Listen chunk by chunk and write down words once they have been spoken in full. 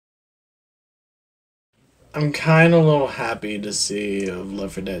I'm kind of a little happy to see of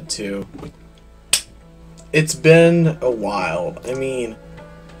Left 4 Dead 2. It's been a while. I mean,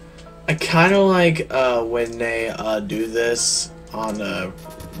 I kind of like when they do this on a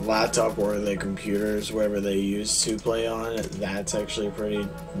laptop or the computers, wherever they used to play on. That's actually pretty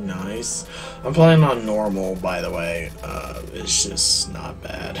nice. I'm playing on normal, by the way. It's just not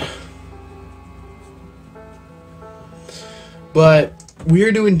bad. But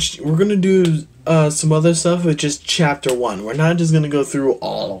we're gonna do some other stuff with just chapter 1. We're not just gonna go through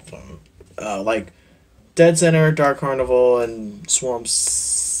all of them. Like Dead Center, Dark Carnival, and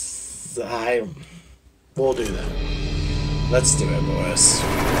Swamps. We'll do that. Let's do it, boys.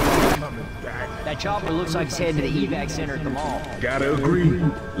 That chopper looks like it's heading to the evac center at the mall. Gotta agree.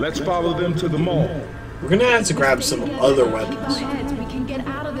 Let's follow them to the mall. We're gonna have to grab some other weapons. We can get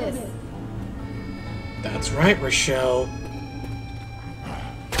out of this. That's right, Rochelle.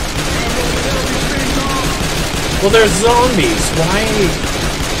 Well, there's zombies. Why?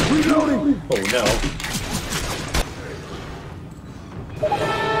 Oh no.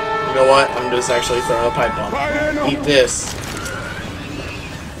 You know what? I'm just actually throwing a pipe bomb. Eat this.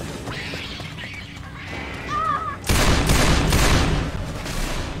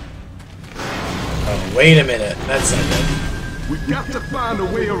 Oh, wait a minute. That's ended. We got to find a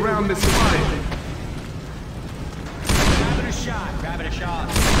way around this fight. Grab it a shot. Grab it a shot.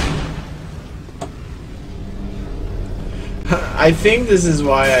 I think this is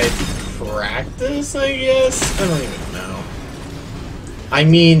why I practice, I guess? I don't even know. I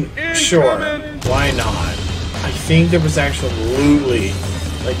mean, sure, why not? I think there was absolutely,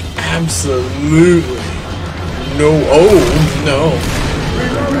 like, absolutely no, oh, no.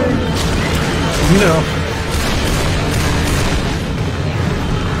 No.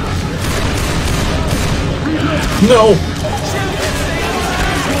 No.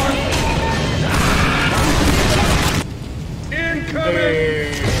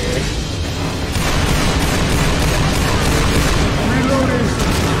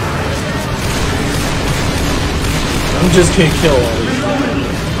 I'm just gonna kill all these.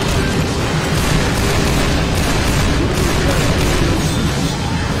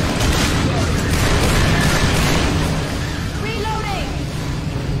 Reloading.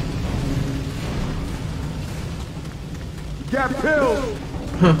 Got pills.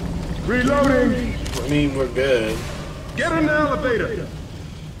 Huh. Reloading. I mean, we're good. Get in the elevator.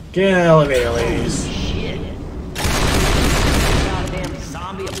 Get in the elevator, ladies. Shit. Goddamn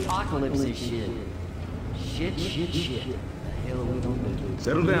zombie apocalypse and shit. Shit. The hell are we gonna do?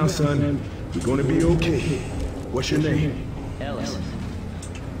 Settle down, son. We're gonna be okay. What's your name? Ellis.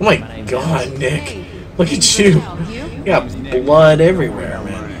 Oh my god, Nick. Look at you. You got blood everywhere,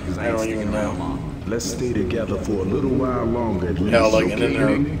 man. I don't even know. Let's stay together for a little while longer. At least, Hell, look, and then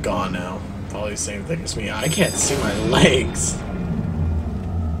okay? they're gone now. Probably the same thing as me. I can't see my legs.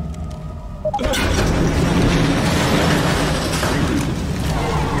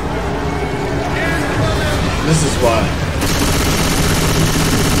 This is why.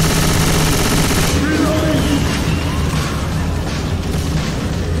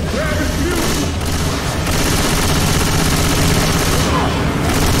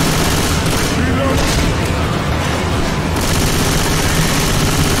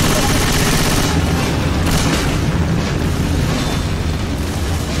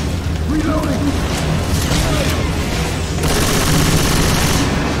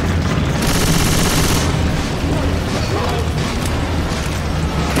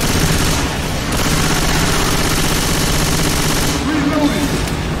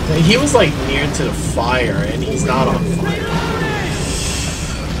 He was like near to the fire, and he's not on fire.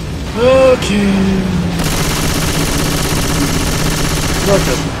 Okay. Look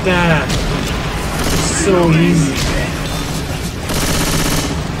at that. It's so easy.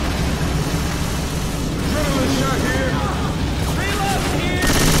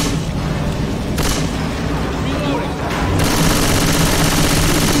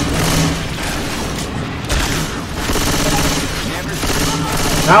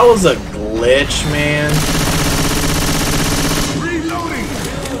 That was a glitch, man. Reloading.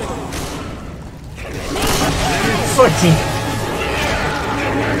 Fucking.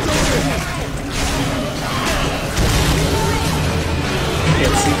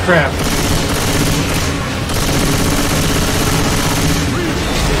 Can't see crap.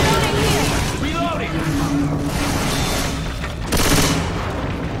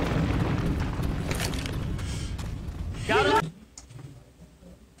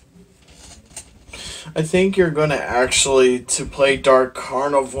 I think you're gonna actually to play Dark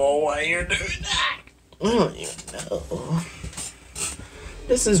Carnival while you're doing that. I don't even know.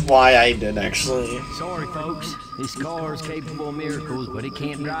 This is why I did actually. Sorry, folks. This car is capable of miracles, but it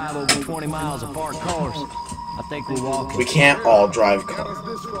can't drive over 20 miles of parked cars. I think we're walking. We can't all drive cars.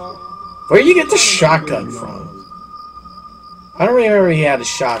 Where do you get the shotgun from? I don't remember he had a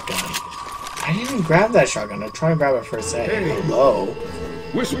shotgun. I didn't even grab that shotgun. I tried to grab it for a second. Hello.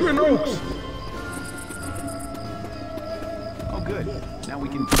 Whispering Oaks. Oh, good. Now we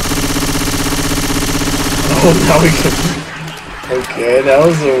can. Oh, now we can. Okay, that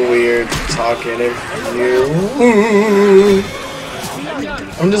was a weird talking interview.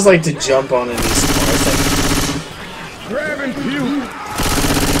 I'm just like to jump on in these cars. Like, Grabbing Pew.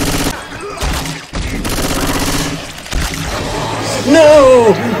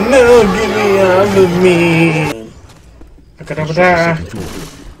 no! No, get me off of me! I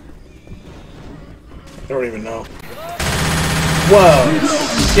don't even know. Whoa!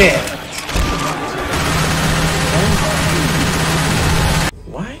 Shit!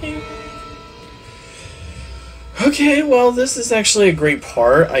 Why? Okay, well, this is actually a great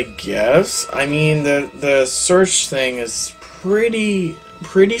part, I guess. I mean, the search thing is pretty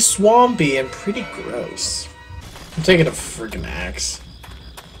swampy and pretty gross. I'm taking a freaking axe.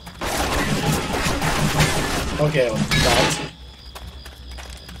 Okay, well, that's...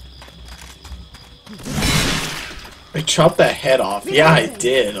 I chopped that head off. Yeah, I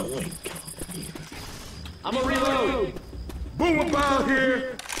did. Oh my god. I'm a reload. Boom about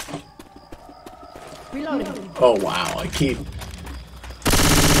here. Reloading. Oh wow, I keep...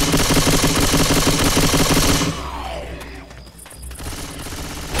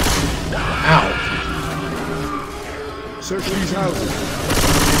 Ow. Search these houses.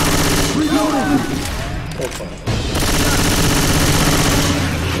 Reloading. Okay.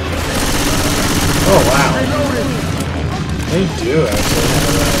 Oh wow. They do actually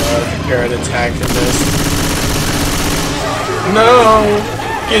have a prepared attack in this. No!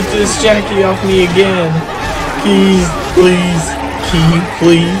 Get this Jackie off me again. Please, please, key,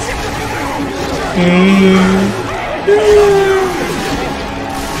 please.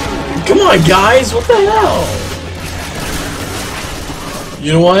 Come on, guys, what the hell?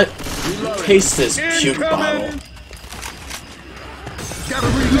 You know what? Taste this puke bottle. Gotta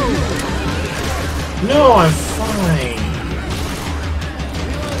reload. No, I'm fine.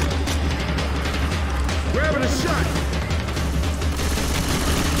 Grabbing a shot.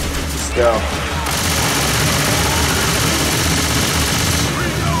 Let's go.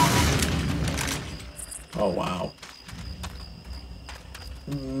 Oh wow.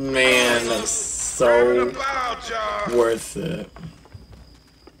 Man, that's so worth it.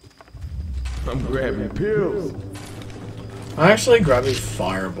 I'm grabbing pills. I'm actually grabbing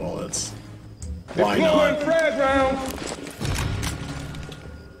fire bullets. Why Deploying not? frag round.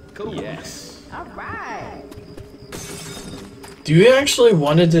 Cool. Yes. All right. Do you actually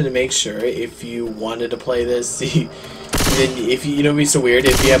wanted to make sure if you wanted to play this, then if you know it'd be so weird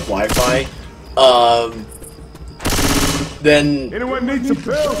if you have Wi-Fi, then Anyone need some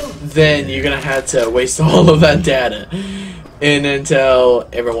pills? then you're gonna have to waste all of that data, and until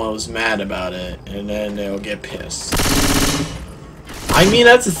everyone was mad about it, and then they'll get pissed. I mean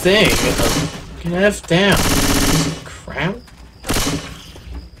that's the thing. Get F down. Crap.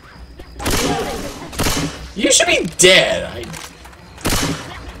 You should be dead.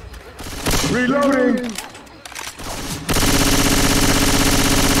 Reloading.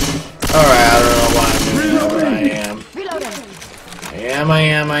 Alright, I don't know why I'm doing that, but I am. Reloading. I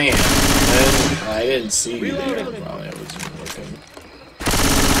am. And I didn't see you there. Probably I wasn't looking.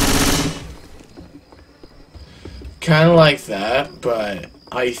 Kind of like that, but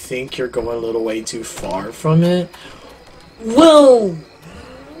I think you're going a little way too far from it. Well,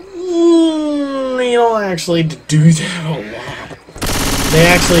 they don't actually do that a lot. They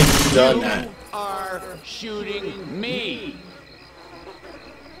actually done that. Are shooting me.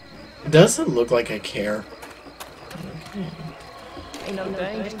 Does it look like I care? Ain't no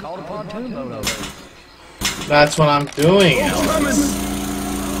thing. Just called a pontoon boat over. That's what I'm doing, Alex.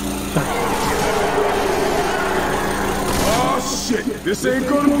 Oh shit! This ain't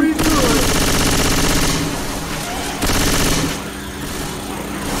gonna be good.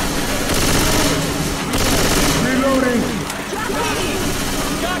 Reloading.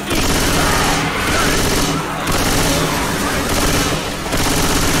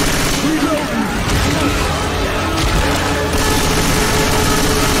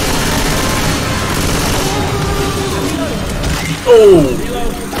 Oh!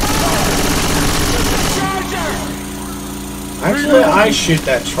 Actually, I shoot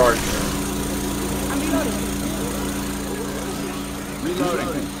that charger.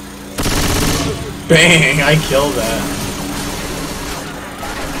 Bang! I killed that.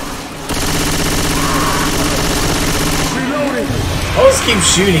 just keep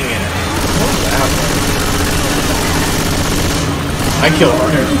shooting it. I kill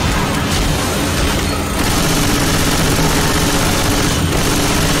harder.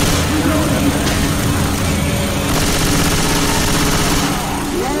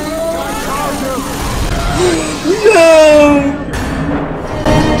 No!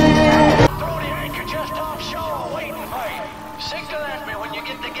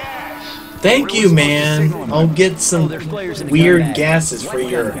 Thank you, man. I'll get some weird gases for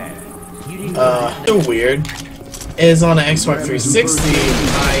your, so weird. Is on an Xbox 360.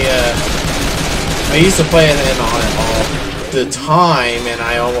 I used to play it on it all the time, and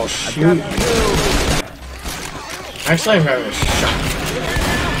I almost shoot you. Actually, I'm having a shot.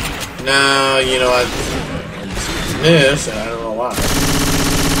 No, you know what? This, and I don't know why.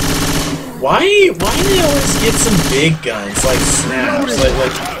 Why do they always get some big guns like snaps? Like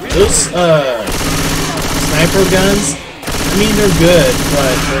those sniper guns? I mean, they're good,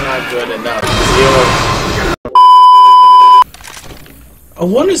 but they're not good enough. I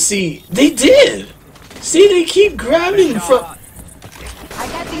want to see. They did. See, they keep grabbing from.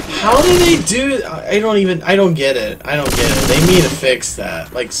 How do they do it? I don't get it. I don't get it. They need to fix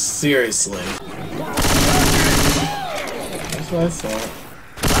that. Like, seriously. That's what I thought.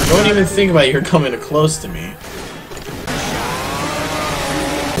 Don't even think about you're coming close to me.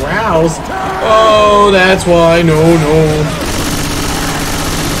 Growls? Oh, that's why. No. No.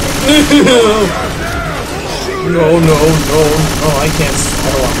 Oh, I can't. I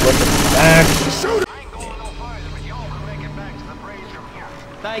don't want to look at my back.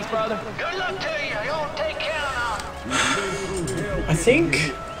 Thanks, brother. Good luck to you. You'll take care of I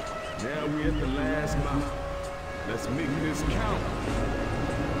think. Now we're at the last mile. Let's make this count.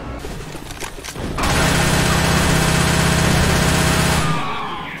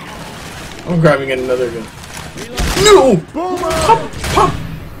 I'm grabbing another gun. No! Pop! Pop!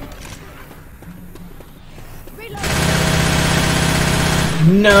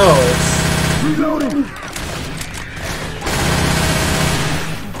 No! Reloading!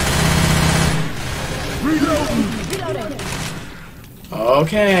 Reloading!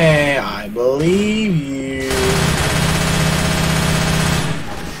 Okay, I believe you.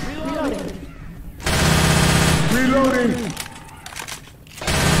 Reloading!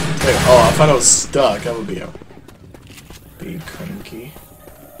 Wait, oh, I thought I was stuck. That would be cranky.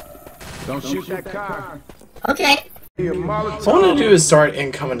 Don't shoot that car. Okay. What I want to do is start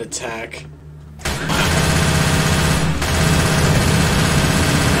incoming attack.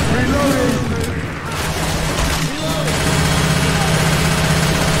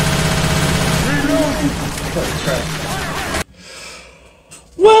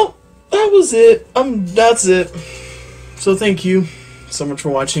 Well, that was it. That's it. So thank you so much for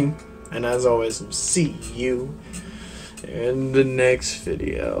watching, and as always, see you in the next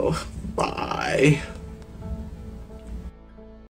video. Bye.